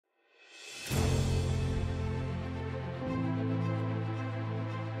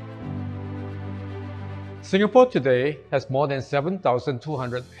Singapore today has more than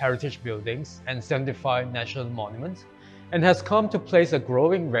 7,200 heritage buildings and 75 national monuments, and has come to place a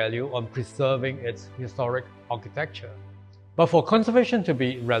growing value on preserving its historic architecture. But for conservation to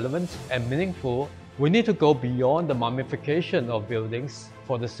be relevant and meaningful, we need to go beyond the mummification of buildings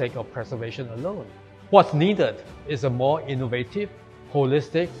for the sake of preservation alone. What's needed is a more innovative,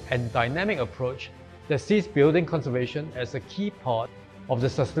 holistic, and dynamic approach that sees building conservation as a key part of the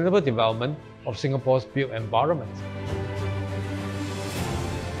sustainable development of Singapore's built environment.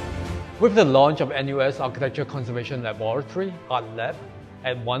 With the launch of NUS Architecture Conservation Laboratory, ArClab,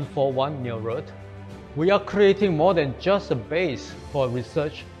 at 141 Neil Road, we are creating more than just a base for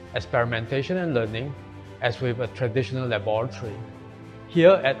research, experimentation and learning as with a traditional laboratory.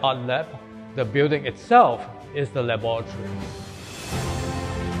 Here at ArClab, the building itself is the laboratory.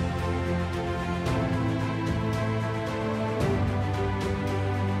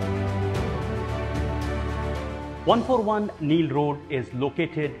 (141) Neil Road is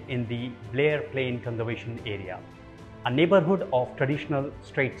located in the Blair Plain Conservation Area, a neighborhood of traditional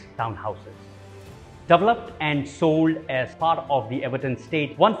straight townhouses. Developed and sold as part of the Everton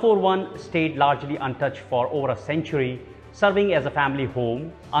estate, 141 stayed largely untouched for over a century, serving as a family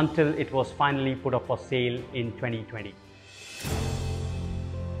home until it was finally put up for sale in 2020.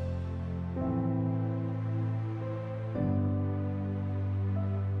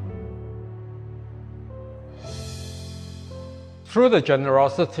 Through the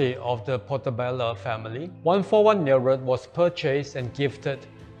generosity of the Portabella family, 141 Neil Road was purchased and gifted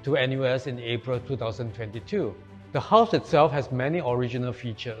to NUS in April 2022. The house itself has many original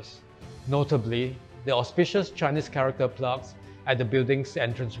features, notably the auspicious Chinese character plaques at the building's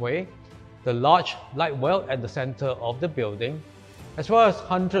entranceway, the large light well at the center of the building, as well as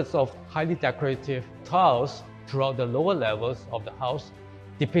hundreds of highly decorative tiles throughout the lower levels of the house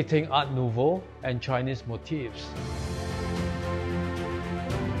depicting Art Nouveau and Chinese motifs.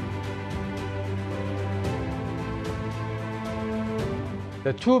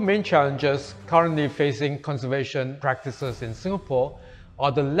 The two main challenges currently facing conservation practices in Singapore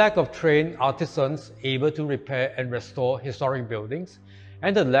are the lack of trained artisans able to repair and restore historic buildings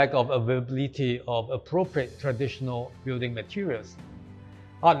and the lack of availability of appropriate traditional building materials.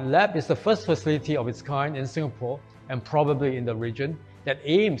 ArClab is the first facility of its kind in Singapore and probably in the region that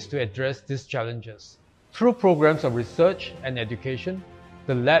aims to address these challenges. Through programs of research and education,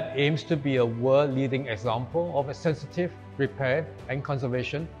 the lab aims to be a world-leading example of a sensitive repair and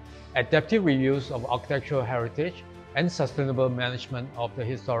conservation, adaptive reuse of architectural heritage, and sustainable management of the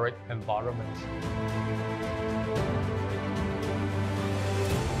historic environment.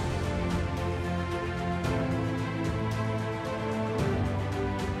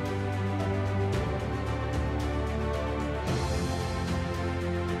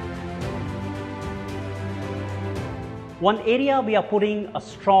 One area we are putting a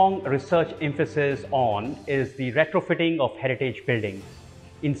strong research emphasis on is the retrofitting of heritage buildings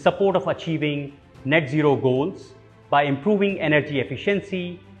in support of achieving net zero goals by improving energy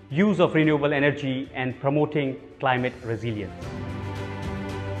efficiency, use of renewable energy, and promoting climate resilience.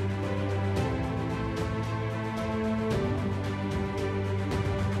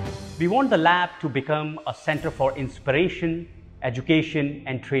 We want the lab to become a center for inspiration, education,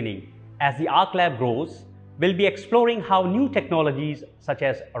 and training. As the ArClab grows, we'll be exploring how new technologies such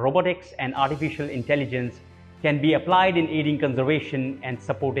as robotics and artificial intelligence can be applied in aiding conservation and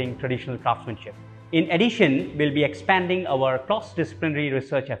supporting traditional craftsmanship. In addition, we'll be expanding our cross-disciplinary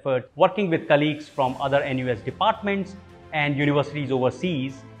research effort, working with colleagues from other NUS departments and universities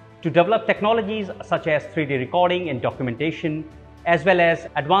overseas to develop technologies such as 3D recording and documentation, as well as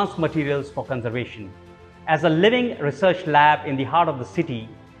advanced materials for conservation. As a living research lab in the heart of the city,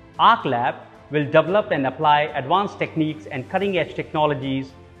 ArClab will develop and apply advanced techniques and cutting-edge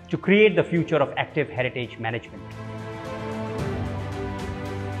technologies to create the future of active heritage management.